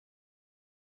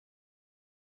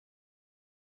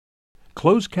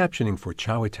Closed captioning for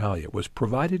Ciao Italia was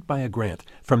provided by a grant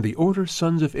from the Order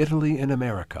Sons of Italy in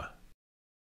America.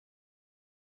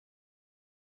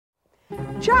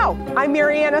 Ciao, I'm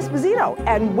Marianne Esposito,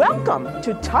 and welcome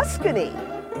to Tuscany.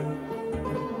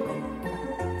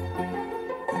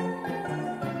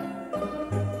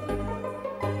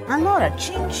 Allora,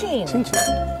 chin chin. Chin chin.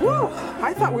 Whoa,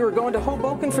 I thought we were going to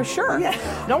Hoboken for sure.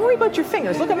 Yeah. Don't worry about your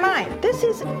fingers. Look at mine. This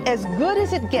is as good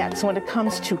as it gets when it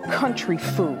comes to country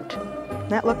food.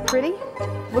 That look pretty?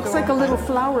 Looks like a little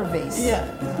flower vase. Yeah.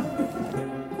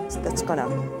 That's gonna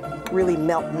really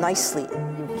melt nicely.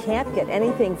 You can't get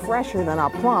anything fresher than a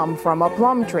plum from a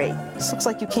plum tree. This looks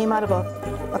like you came out of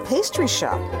a pastry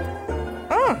shop.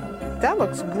 That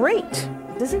looks great.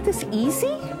 Isn't this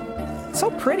easy?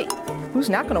 So pretty. Who's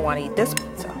not gonna want to eat this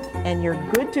pizza? And you're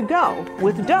good to go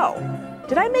with dough.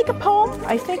 Did I make a poem?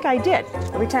 I think I did.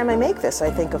 Every time I make this,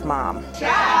 I think of Mom.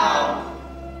 Ciao!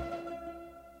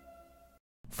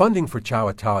 Funding for Ciao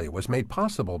Italia was made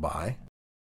possible by...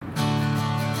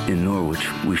 In Norwich,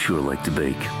 we sure like to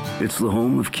bake. It's the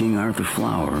home of King Arthur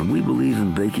flour, and we believe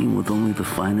in baking with only the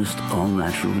finest,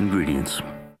 all-natural ingredients.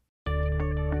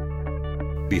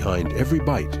 Behind every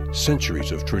bite,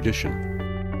 centuries of tradition.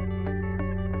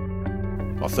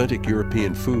 Authentic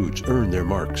European foods earn their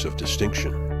marks of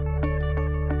distinction.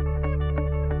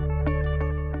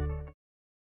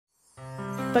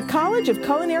 The College of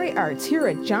Culinary Arts here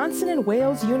at Johnson &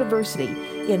 Wales University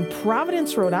in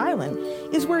Providence, Rhode Island,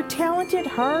 is where talented,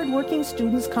 hard-working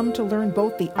students come to learn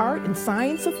both the art and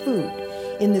science of food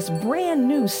in this brand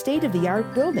new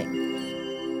state-of-the-art building.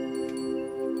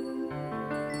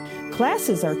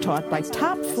 Classes are taught by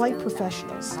top-flight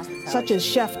professionals, such as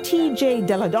Chef T.J.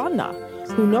 Della Donna,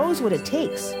 who knows what it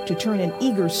takes to turn an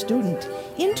eager student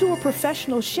into a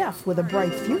professional chef with a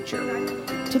bright future.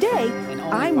 Today,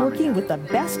 I'm working with the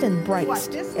best and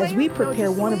brightest as we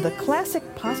prepare one of the classic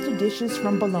pasta dishes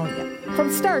from Bologna,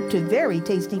 from start to very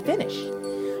tasty finish.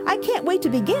 I can't wait to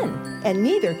begin, and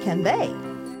neither can they.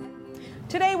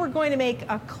 Today we're going to make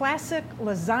a classic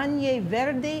lasagna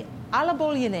verde alla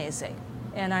bolognese.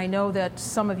 And I know that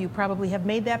some of you probably have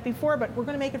made that before, but we're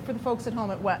going to make it for the folks at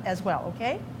home as well,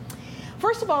 okay?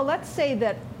 First of all, let's say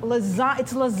that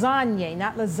it's lasagna,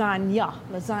 not lasagna.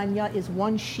 Lasagna is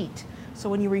one sheet. So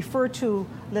when you refer to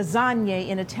lasagna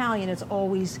in Italian, it's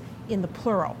always in the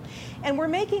plural. And we're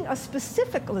making a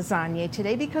specific lasagna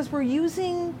today because we're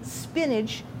using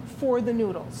spinach for the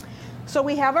noodles. So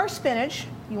we have our spinach.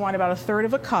 You want about 1/3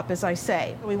 of a cup, as I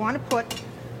say. We want to put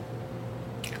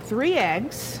 3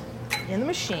 eggs in the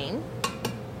machine.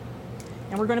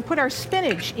 And we're going to put our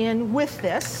spinach in with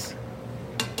this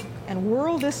and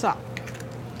whirl this up.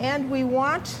 And we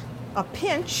want a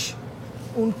pinch,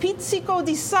 un pizzico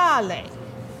di sale.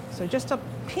 So just a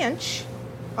pinch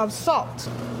of salt.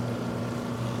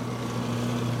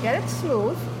 Get it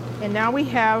smooth. And now we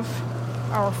have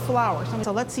our flour.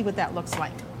 So let's see what that looks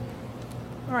like.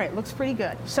 All right, looks pretty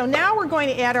good. So now we're going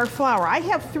to add our flour. I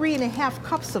have 3½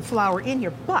 cups of flour in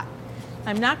here, but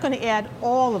I'm not going to add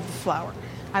all of the flour.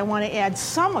 I want to add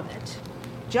some of it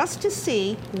just to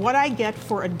see what I get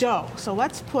for a dough. So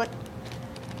let's put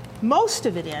most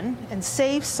of it in and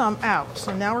save some out.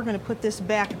 So now we're going to put this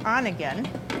back on again.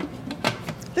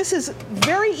 This is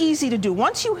very easy to do.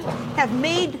 Once you have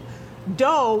made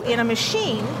dough in a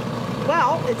machine,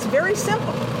 well, it's very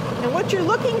simple. And what you're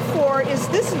looking for is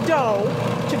this dough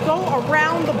to go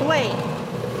around the blade.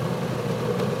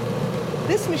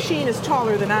 This machine is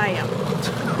taller than I am.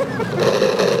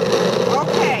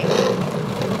 Okay.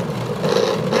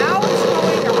 Now it's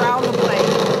going around the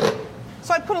blade.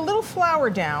 So I put a little flour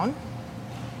down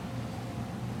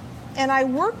and I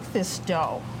work this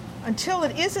dough until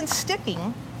it isn't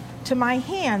sticking to my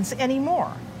hands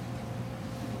anymore.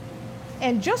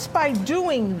 And just by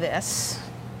doing this,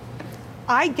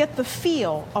 I get the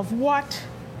feel of what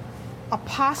a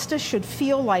pasta should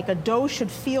feel like, a dough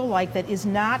should feel like that is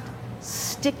not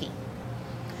sticky.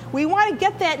 We want to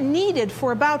get that kneaded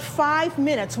for about 5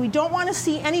 minutes. We don't want to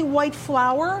see any white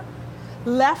flour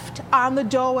left on the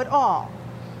dough at all.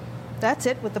 That's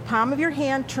it, with the palm of your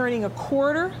hand turning a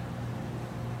quarter.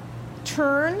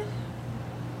 Turn.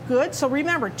 Good. So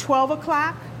remember, 12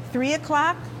 o'clock, 3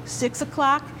 o'clock, 6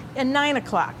 o'clock, and 9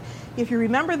 o'clock. If you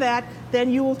remember that,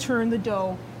 then you will turn the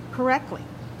dough correctly.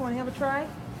 Want to have a try?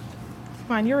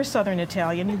 Come on, you're a Southern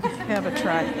Italian. You have a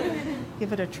try.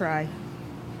 Give it a try.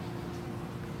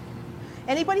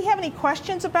 Anybody have any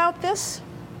questions about this?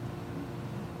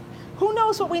 Who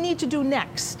knows what we need to do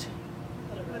next?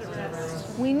 Let it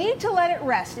rest. We need to let it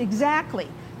rest, exactly.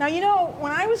 Now, you know,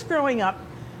 when I was growing up,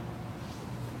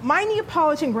 my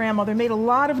Neapolitan grandmother made a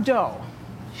lot of dough.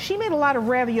 She made a lot of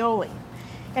ravioli.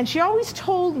 And she always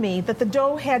told me that the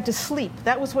dough had to sleep.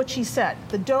 That was what she said.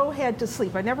 The dough had to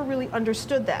sleep. I never really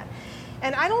understood that.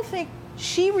 And I don't think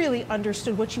she really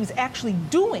understood what she was actually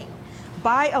doing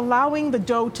by allowing the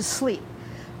dough to sleep.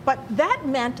 But that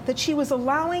meant that she was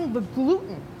allowing the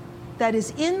gluten that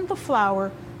is in the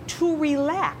flour to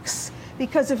relax.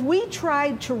 Because if we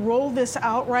tried to roll this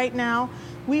out right now,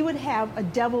 we would have a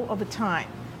devil of a time,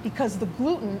 because the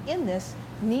gluten in this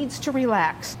needs to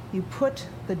relax. You put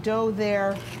the dough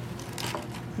there,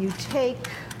 you take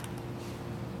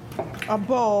a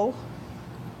bowl,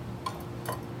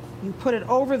 you put it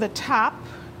over the top,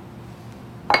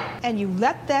 and you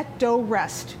let that dough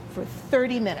rest for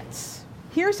 30 minutes.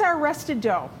 Here's our rested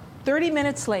dough. 30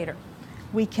 minutes later,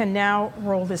 we can now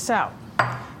roll this out.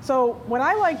 So what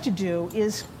I like to do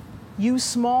is use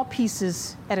small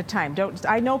pieces at a time.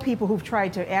 I know people who've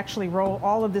tried to actually roll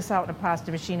all of this out in a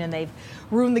pasta machine and they've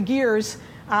ruined the gears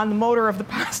on the motor of the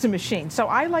pasta machine. So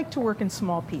I like to work in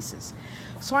small pieces.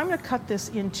 So I'm going to cut this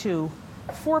into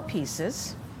 4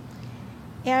 pieces.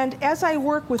 And as I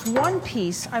work with one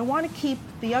piece, I want to keep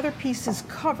the other pieces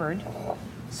covered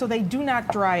so they do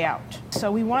not dry out.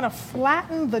 So we want to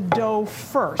flatten the dough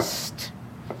first.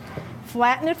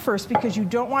 Flatten it first because you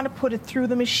don't want to put it through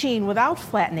the machine without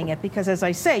flattening it, because as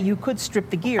I say, you could strip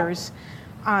the gears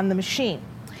on the machine.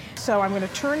 So I'm going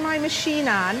to turn my machine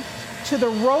on to the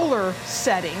roller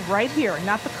setting right here,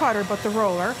 not the cutter, but the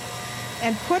roller,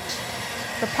 and put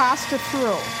the pasta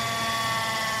through.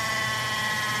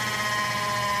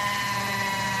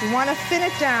 You want to thin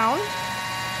it down.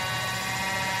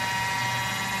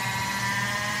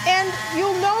 And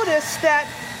you'll notice that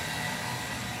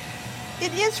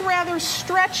it is rather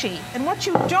stretchy, and what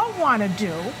you don't want to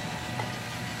do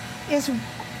is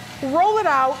roll it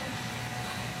out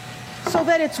so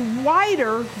that it's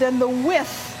wider than the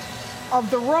width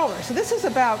of the roller. So this is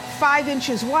about 5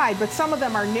 inches wide, but some of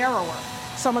them are narrower.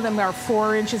 Some of them are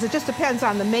 4 inches. It just depends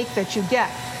on the make that you get.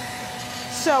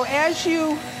 So as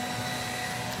you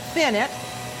thin it,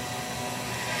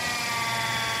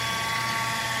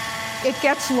 it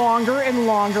gets longer and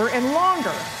longer and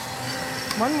longer.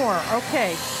 One more,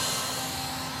 okay.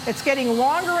 It's getting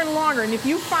longer and longer, and if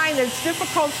you find that it's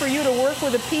difficult for you to work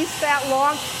with a piece that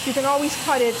long, you can always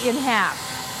cut it in half.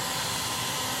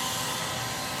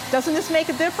 Doesn't this make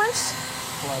a difference?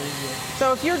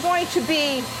 So if you're going to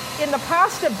be in the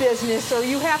pasta business or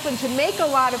you happen to make a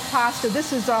lot of pasta,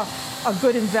 this is a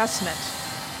good investment.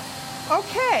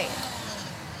 Okay,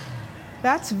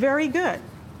 that's very good.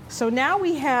 So now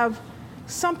we have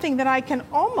something that I can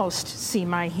almost see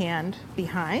my hand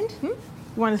behind. You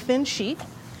want a thin sheet.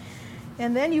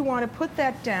 And then you want to put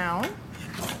that down.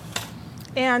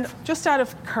 And just out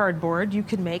of cardboard, you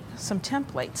can make some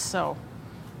templates. So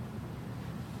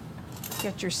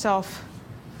get yourself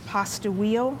a pasta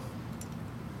wheel.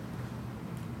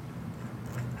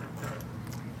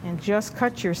 And just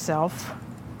cut yourself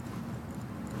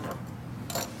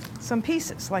some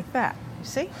pieces like that. You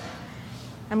see?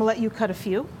 I'm going to let you cut a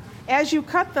few. As you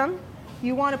cut them,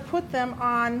 you want to put them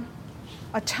on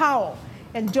a towel.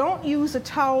 And don't use a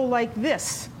towel like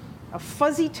this. A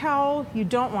fuzzy towel you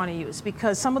don't want to use,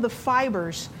 because some of the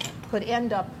fibers could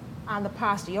end up on the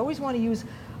pasta. You always want to use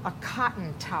a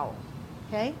cotton towel,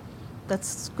 okay?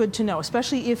 That's good to know,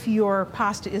 especially if your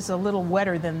pasta is a little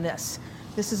wetter than this.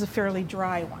 This is a fairly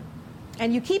dry one.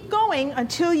 And you keep going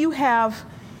until you have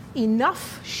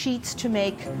enough sheets to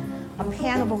make a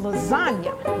pan of a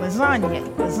lasagna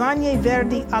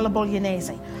verdi alla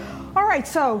bolognese. All right,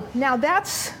 so now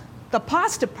that's the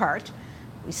pasta part.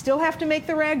 We still have to make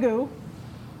the ragu.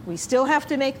 We still have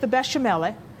to make the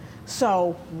bechamel.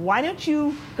 So why don't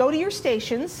you go to your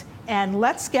stations and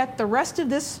let's get the rest of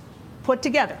this put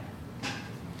together.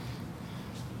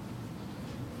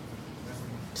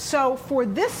 So for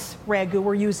this ragu,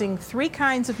 we're using 3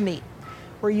 kinds of meat.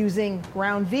 We're using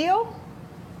ground veal,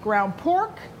 ground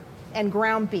pork, and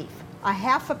ground beef, a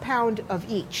 ½ pound of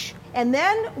each. And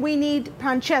then we need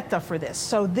pancetta for this.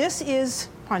 So this is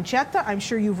pancetta. I'm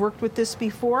sure you've worked with this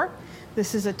before.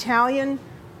 This is Italian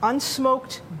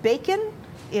unsmoked bacon.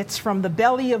 It's from the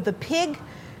belly of the pig.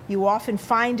 You often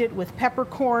find it with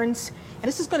peppercorns. And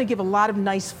this is going to give a lot of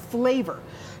nice flavor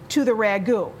to the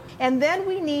ragu. And then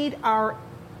we need our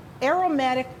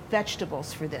aromatic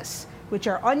vegetables for this, which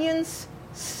are onions,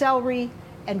 celery,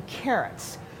 and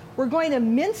carrots. We're going to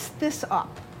mince this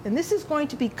up, and this is going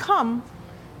to become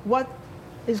what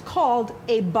is called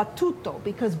a battuto,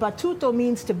 because battuto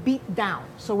means to beat down.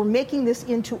 So we're making this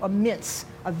into a mince,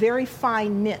 a very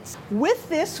fine mince. With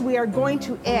this, we are going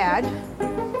to add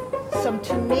some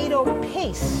tomato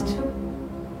paste,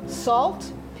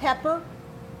 salt, pepper,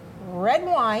 red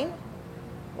wine,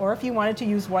 or if you wanted to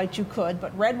use white, you could,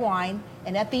 but red wine.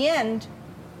 And at the end,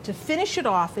 to finish it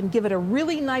off and give it a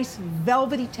really nice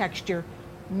velvety texture,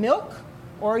 milk,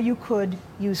 or you could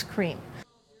use cream.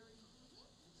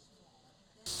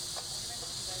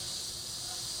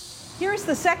 Here's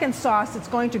the second sauce that's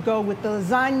going to go with the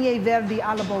lasagne verdi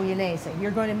alla bolognese. You're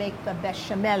going to make the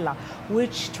besciamella,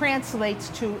 which translates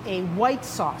to a white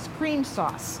sauce, cream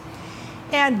sauce.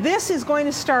 And this is going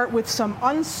to start with some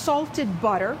unsalted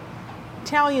butter.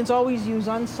 Italians always use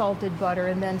unsalted butter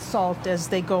and then salt as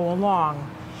they go along.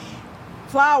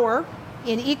 Flour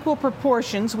in equal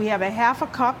proportions. We have a half a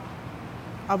cup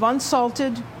of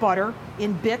unsalted butter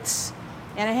in bits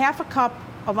and a half a cup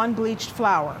of unbleached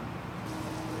flour.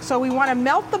 So we want to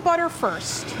melt the butter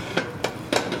first.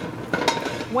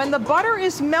 When the butter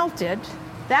is melted,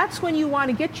 that's when you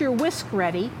want to get your whisk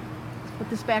ready. Let's put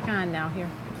this back on now here.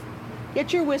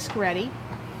 Get your whisk ready.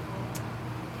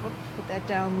 Put that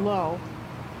down low.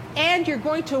 And you're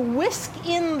going to whisk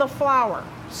in the flour.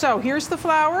 So here's the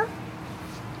flour.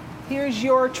 Here's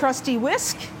your trusty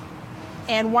whisk.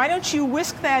 And why don't you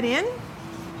whisk that in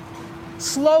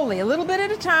slowly, a little bit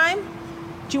at a time.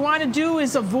 What you want to do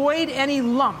is avoid any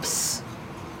lumps.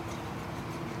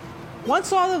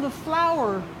 Once all of the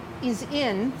flour is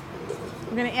in,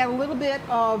 we're going to add a little bit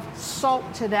of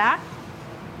salt to that.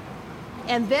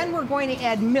 And then we're going to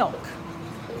add milk.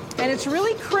 And it's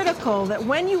really critical that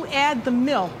when you add the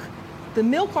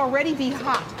milk already be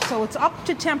hot. So it's up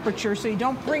to temperature, so you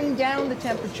don't bring down the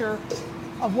temperature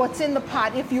of what's in the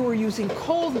pot if you were using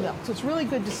cold milk. So it's really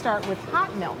good to start with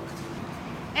hot milk.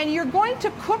 And you're going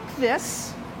to cook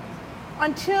this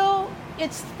until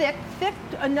it's thick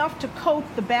enough to coat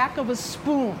the back of a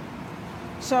spoon.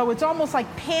 So it's almost like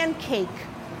pancake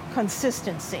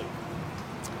consistency.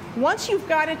 Once you've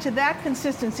got it to that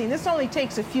consistency, and this only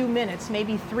takes a few minutes,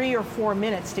 maybe 3 or 4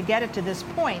 minutes to get it to this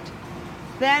point,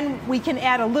 then we can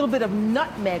add a little bit of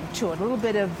nutmeg to it, a little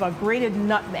bit of grated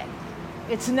nutmeg.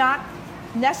 It's not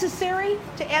necessary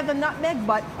to add the nutmeg,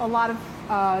 but a lot of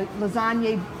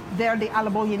lasagne verdi alla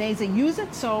bolognese use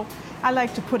it, so I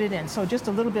like to put it in. So just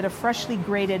a little bit of freshly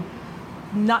grated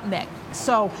nutmeg.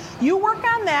 So you work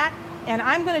on that, and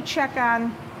I'm going to check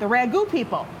on the ragu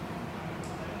people.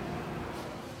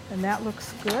 And that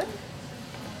looks good.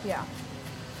 Yeah.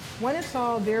 When it's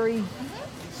all very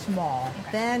small,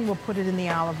 then we'll put it in the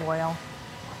olive oil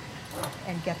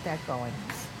and get that going.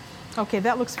 Okay,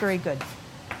 that looks very good.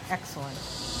 Excellent.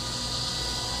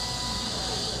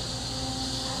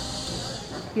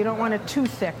 You don't want it too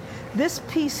thick. This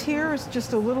piece here is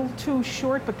just a little too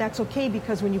short, but that's okay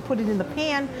because when you put it in the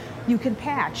pan, you can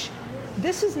patch.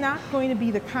 This is not going to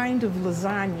be the kind of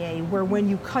lasagna where when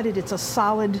you cut it, it's a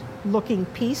solid looking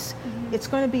piece. It's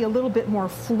going to be a little bit more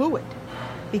fluid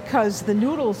because the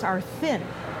noodles are thin.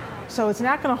 So it's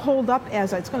not going to hold up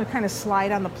as it's going to kind of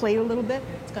slide on the plate a little bit.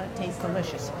 It's going to taste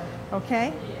delicious.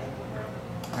 Okay?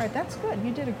 All right, that's good.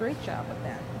 You did a great job with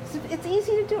that. It's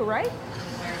easy to do, right?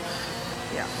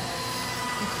 Yeah.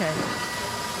 Okay.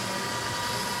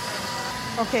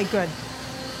 Okay, good.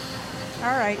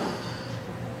 All right.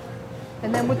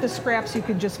 And then with the scraps, you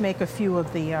can just make a few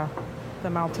of the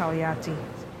maltagliati.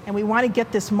 And we want to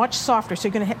get this much softer, so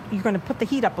you're going to put the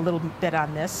heat up a little bit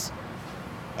on this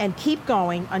and keep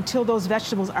going until those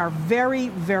vegetables are very,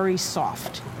 very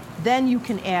soft. Then you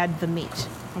can add the meat,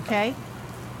 okay?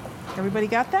 Everybody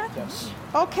got that? Yes.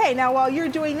 Okay, now while you're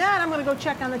doing that, I'm going to go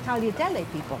check on the tagliatelle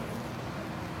people.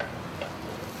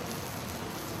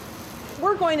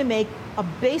 We're going to make a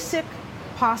basic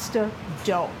pasta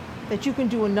dough that you can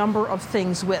do a number of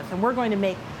things with. And we're going to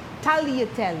make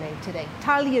tagliatelle today.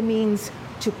 Taglia means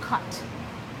to cut,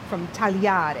 from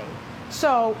tagliare.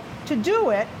 So to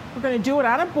do it, we're going to do it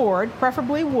on a board,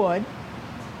 preferably wood,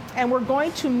 and we're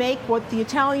going to make what the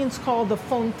Italians call the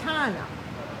fontana,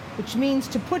 which means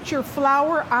to put your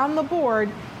flour on the board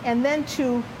and then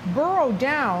to burrow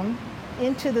down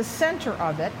into the center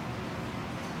of it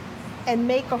and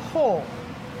make a hole.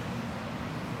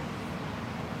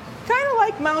 Kind of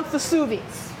like Mount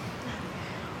Vesuvius.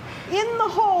 In the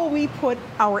hole we put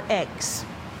our eggs.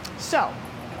 So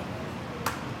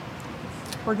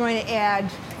we're going to add,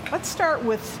 let's start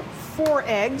with 4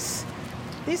 eggs.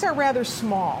 These are rather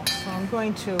small,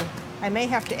 so I may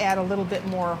have to add a little bit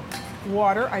more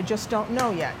water. I just don't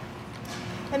know yet.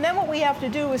 And then what we have to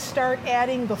do is start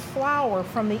adding the flour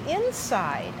from the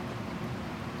inside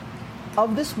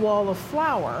of this wall of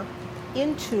flour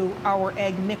into our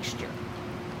egg mixture.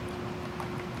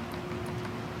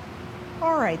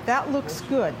 All right, that looks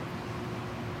good.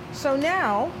 So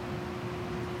now,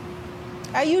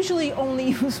 I usually only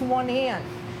use one hand.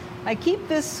 I keep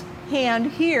this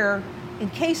hand here in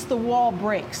case the wall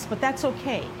breaks, but that's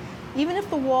okay. Even if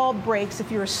the wall breaks,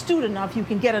 if you're astute enough, you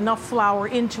can get enough flour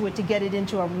into it to get it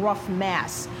into a rough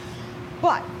mass.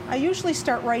 But I usually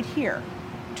start right here,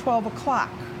 12 o'clock,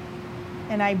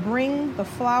 and I bring the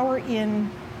flour in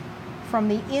from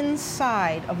the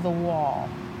inside of the wall,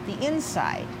 the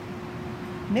inside,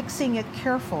 mixing it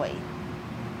carefully.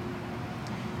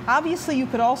 Obviously, you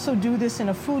could also do this in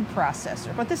a food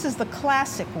processor, but this is the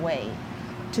classic way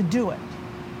to do it.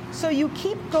 So you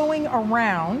keep going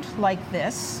around like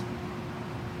this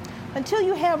until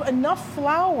you have enough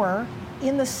flour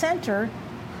in the center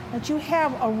that you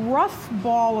have a rough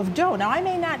ball of dough. Now, I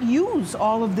may not use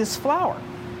all of this flour.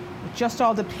 It just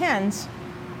all depends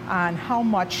on how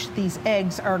much these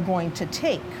eggs are going to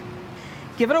take.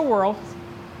 Give it a whirl,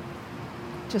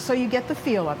 just so you get the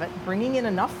feel of it, bringing in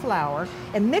enough flour,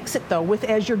 and mix it though with,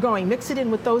 as you're going, mix it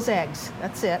in with those eggs.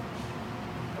 That's it.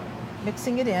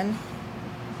 Mixing it in.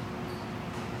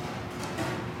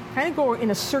 Kind of go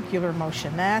in a circular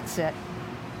motion. That's it.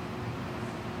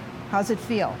 How's it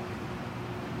feel?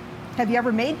 Have you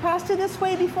ever made pasta this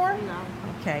way before? No.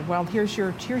 Okay, well, here's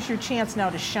your chance now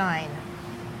to shine.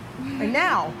 And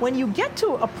now, when you get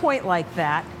to a point like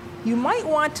that, you might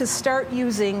want to start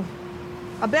using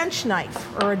a bench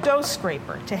knife or a dough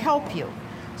scraper to help you.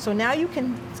 So now you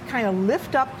can kind of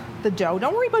lift up the dough.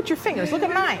 Don't worry about your fingers. Look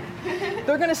at mine.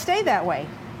 They're going to stay that way.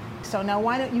 So now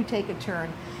why don't you take a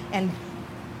turn and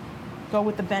go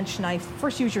with the bench knife.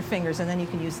 First use your fingers and then you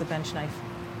can use the bench knife.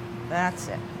 That's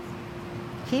it.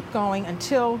 Keep going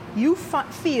until you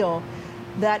feel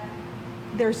that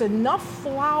there's enough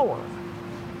flour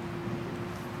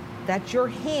that your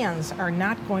hands are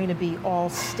not going to be all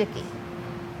sticky.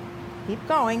 Keep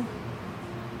going.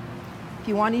 If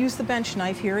you want to use the bench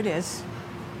knife, here it is.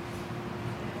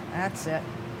 That's it.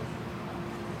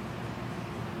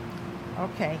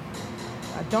 Okay.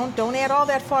 Don't add all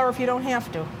that flour if you don't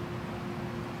have to.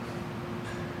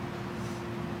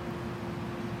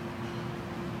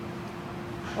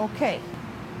 Okay.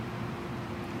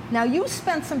 Now you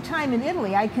spent some time in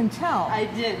Italy, I can tell. I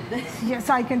did. Yes,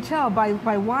 I can tell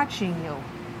by watching you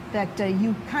that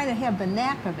you kind of have the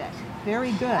knack of it.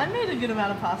 Very good. I made a good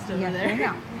amount of pasta over there.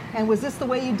 Yeah. And was this the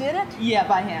way you did it? Yeah,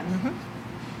 by hand.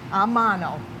 Mm-hmm. A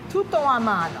mano. Tutto a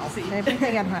mano. Si.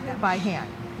 Everything by hand.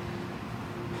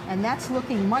 And that's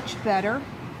looking much better.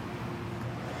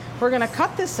 We're going to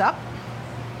cut this up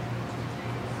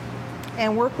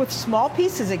and work with small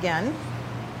pieces again.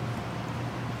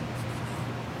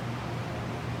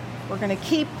 We're going to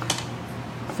keep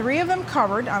 3 of them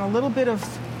covered on a little bit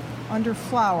of under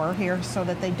flour here so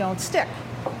that they don't stick.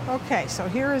 Okay, so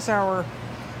here is our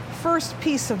first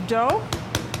piece of dough.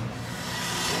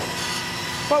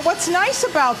 But what's nice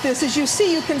about this is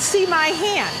you can see my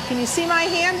hand. Can you see my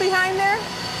hand behind there?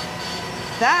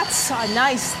 That's a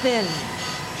nice thin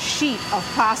sheet of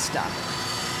pasta.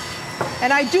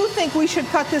 And I do think we should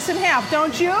cut this in half,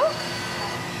 don't you?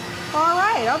 All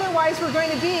right, otherwise we're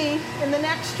going to be in the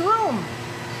next room.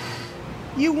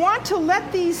 You want to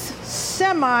let these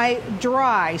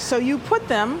semi-dry, so you put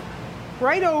them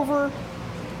right over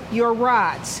your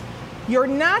rods. You're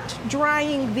not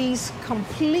drying these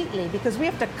completely because we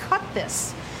have to cut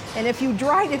this. And if you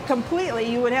dried it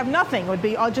completely, you would have nothing. It would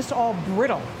be just all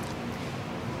brittle.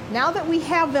 Now that we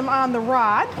have them on the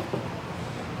rod,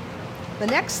 the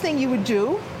next thing you would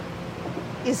do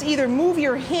is either move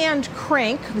your hand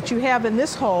crank that you have in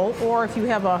this hole, or if you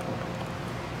have a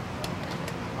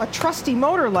trusty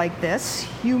motor like this,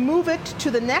 you move it to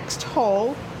the next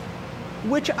hole,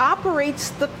 which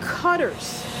operates the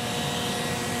cutters.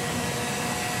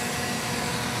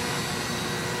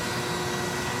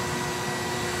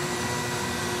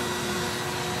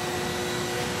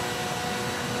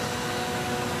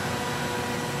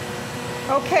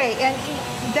 Okay, and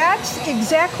that's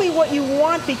exactly what you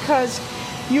want because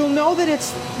you'll know that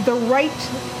it's the right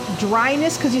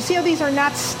dryness, because you see how these are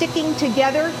not sticking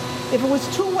together? If it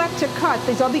was too wet to cut,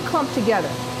 these all be clumped together.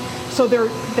 So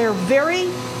they're very,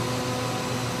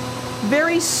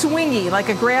 very swingy, like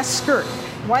a grass skirt.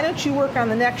 Why don't you work on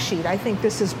the next sheet? I think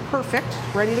this is perfect,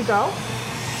 ready to go.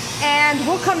 And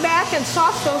we'll come back and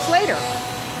sauce those later.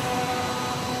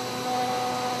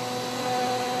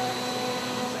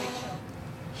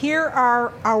 Here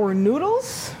are our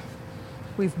noodles.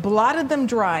 We've blotted them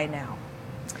dry now.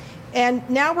 And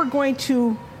now we're going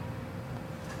to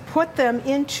put them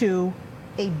into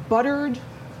a buttered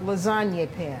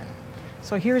lasagna pan.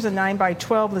 So here's a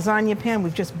 9x12 lasagna pan.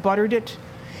 We've just buttered it.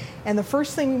 And the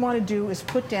first thing we want to do is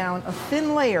put down a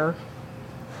thin layer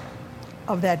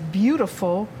of that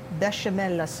beautiful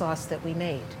bechamel sauce that we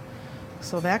made.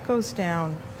 So that goes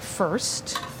down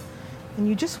first. And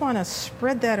you just want to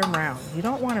spread that around. You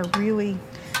don't want to really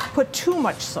put too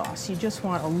much sauce. You just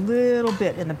want a little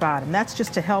bit in the bottom. That's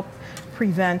just to help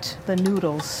prevent the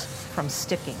noodles from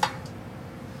sticking.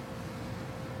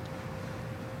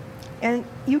 And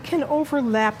you can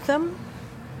overlap them.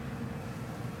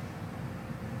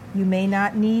 You may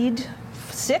not need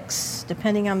 6,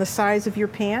 depending on the size of your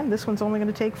pan. This one's only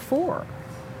going to take 4.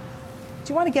 So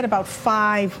you want to get about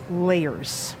 5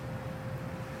 layers.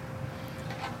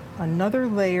 Another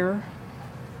layer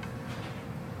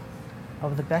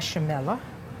of the bechamel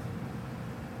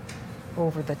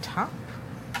over the top.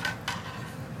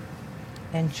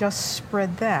 And just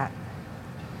spread that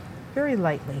very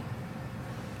lightly.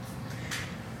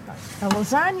 A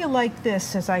lasagna like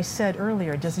this, as I said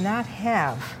earlier, does not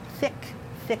have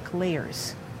thick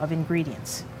layers of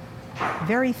ingredients.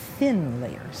 Very thin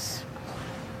layers.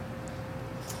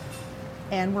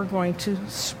 And we're going to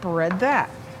spread that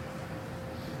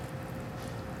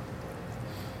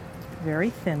very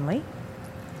thinly.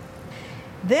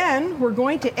 Then we're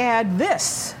going to add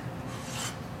this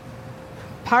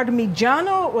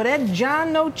Parmigiano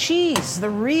Reggiano cheese, the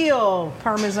real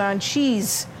Parmesan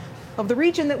cheese of the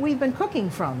region that we've been cooking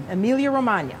from,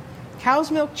 Emilia-Romagna. Cow's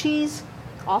milk cheese,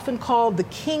 often called the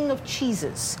king of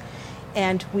cheeses.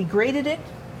 And we grated it.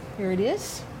 Here it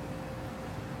is.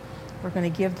 We're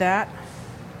going to give that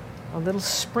a little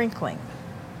sprinkling.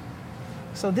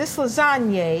 So this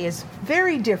lasagna is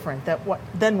very different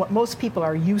than what most people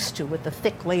are used to, with the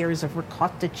thick layers of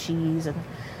ricotta cheese and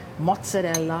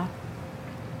mozzarella.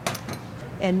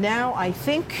 And now I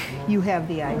think you have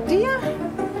the idea,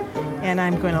 and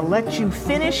I'm going to let you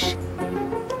finish.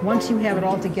 Once you have it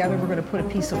all together, we're going to put a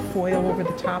piece of foil over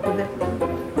the top of it.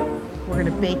 We're going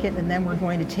to bake it, and then we're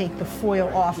going to take the foil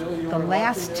off the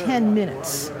last 10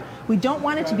 minutes. We don't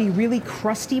want it to be really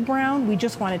crusty brown. We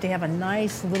just want it to have a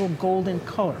nice little golden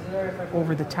color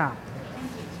over the top.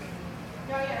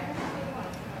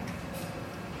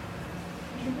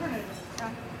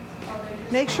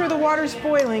 Make sure the water's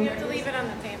boiling. You have to leave it on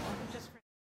the table.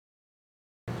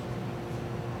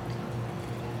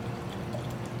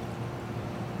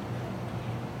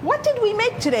 What did we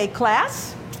make today,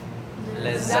 class?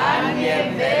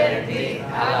 Lasagne verdi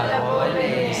alla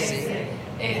bolognese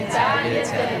e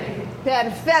tagliatelle.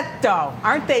 Perfetto.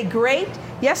 Aren't they great?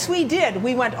 Yes, we did.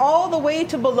 We went all the way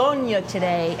to Bologna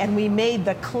today, and we made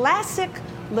the classic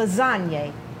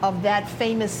lasagne of that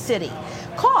famous city,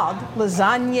 called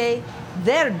Lasagne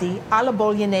Verdi alla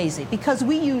Bolognese, because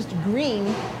we used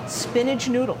green spinach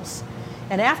noodles.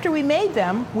 And after we made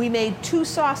them, we made 2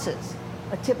 sauces,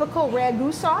 a typical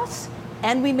ragu sauce,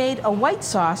 and we made a white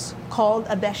sauce called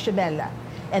a bechamel.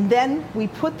 And then we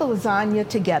put the lasagna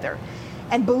together.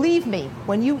 And believe me,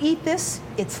 when you eat this,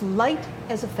 it's light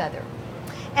as a feather.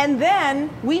 And then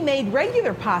we made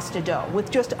regular pasta dough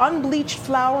with just unbleached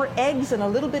flour, eggs, and a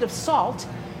little bit of salt,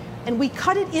 and we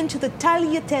cut it into the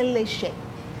tagliatelle shape.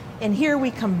 And here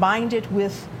we combined it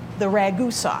with the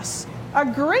ragu sauce. A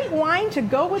great wine to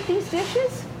go with these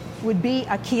dishes would be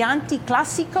a Chianti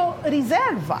Classico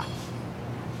Riserva.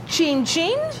 Chin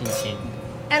chin. Chin chin.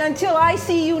 And until I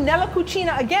see you nella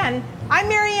cucina again, I'm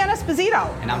Marianne Esposito.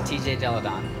 And I'm TJ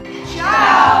Deladon.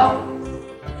 Ciao!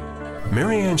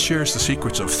 Marianne shares the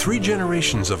secrets of 3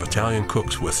 generations of Italian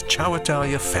cooks with Ciao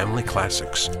Italia Family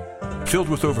Classics. Filled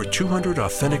with over 200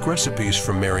 authentic recipes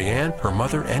from Marianne, her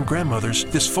mother, and grandmothers,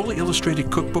 this fully illustrated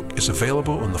cookbook is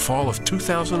available in the fall of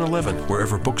 2011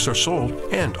 wherever books are sold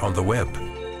and on the web.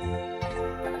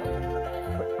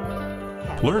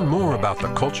 Learn more about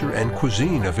the culture and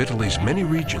cuisine of Italy's many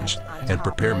regions and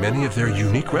prepare many of their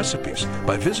unique recipes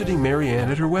by visiting Marianne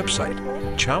at her website,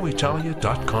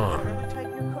 ciaoitalia.com.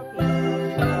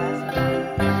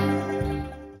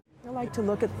 I like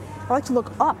to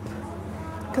look up,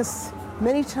 because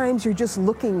many times you're just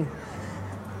looking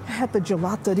at the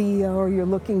gelateria or you're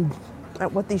looking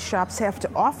at what these shops have to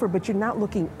offer, but you're not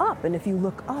looking up. And if you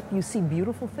look up, you see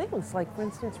beautiful things, like for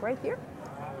instance right here.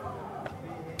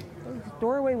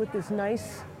 Doorway with this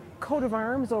nice coat of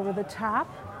arms over the top.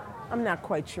 I'm not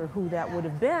quite sure who that would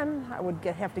have been. I would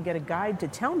have to get a guide to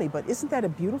tell me, but isn't that a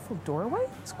beautiful doorway?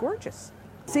 It's gorgeous.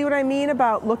 See what I mean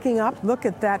about looking up? Look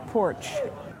at that porch.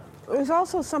 There's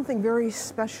also something very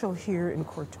special here in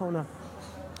Cortona.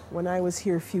 When I was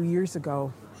here a few years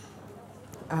ago,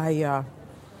 I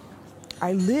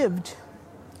lived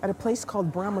at a place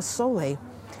called Bramasole,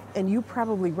 and you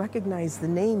probably recognize the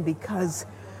name because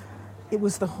it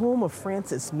was the home of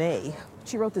Frances May.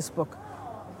 She wrote this book,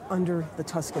 Under the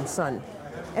Tuscan Sun.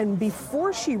 And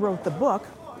before she wrote the book,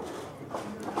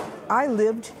 I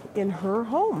lived in her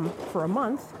home for a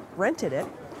month, rented it,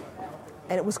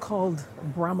 and it was called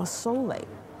Bramasole.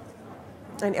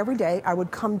 And every day I would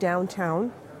come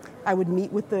downtown. I would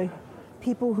meet with the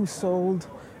people who sold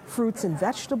fruits and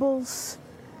vegetables.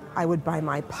 I would buy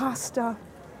my pasta,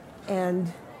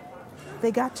 and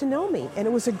they got to know me. And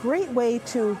it was a great way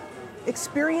to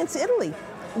experience Italy,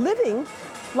 living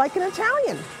like an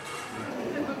Italian.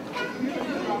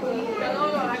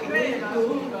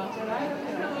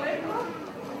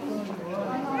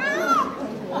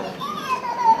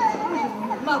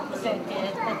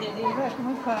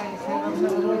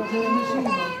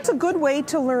 It's a good way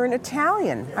to learn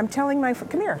Italian. I'm telling my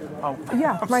come here. Oh,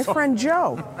 yeah, my friend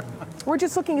Joe. We're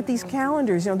just looking at these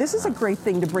calendars. You know, this is a great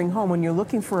thing to bring home when you're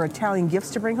looking for Italian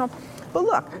gifts to bring home. But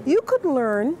look, you could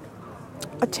learn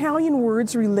Italian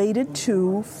words related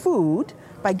to food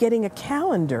by getting a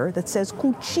calendar that says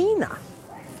cucina.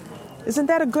 Isn't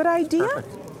that a good idea?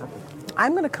 Perfect.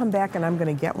 I'm going to come back and I'm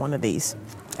going to get one of these.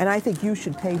 And I think you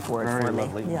should pay for it for me.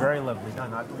 Lovely. Yeah. Very lovely. No,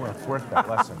 not, well, it's worth that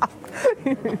lesson.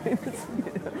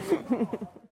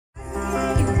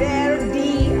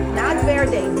 Verdi, not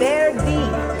Verde, Verdi.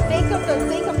 Think of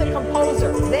the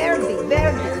composer. Verdi.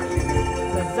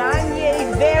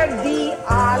 Lasagne Verdi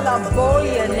alla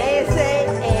bolognese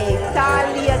e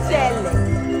tagliatelle.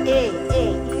 E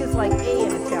is like A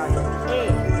in Italian. A.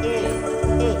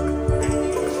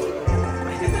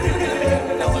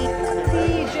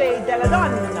 TJ della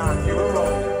donna.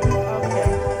 Okay.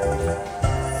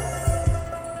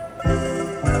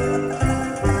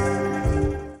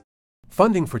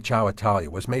 Funding for Ciao Italia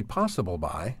was made possible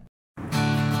by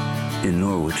In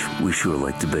Norwich, we sure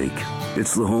like to bake.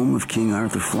 It's the home of King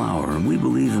Arthur flour, and we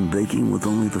believe in baking with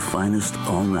only the finest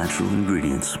all-natural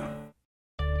ingredients.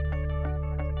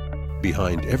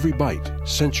 Behind every bite,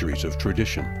 centuries of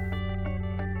tradition.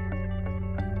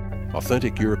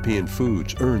 Authentic European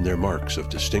foods earn their marks of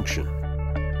distinction.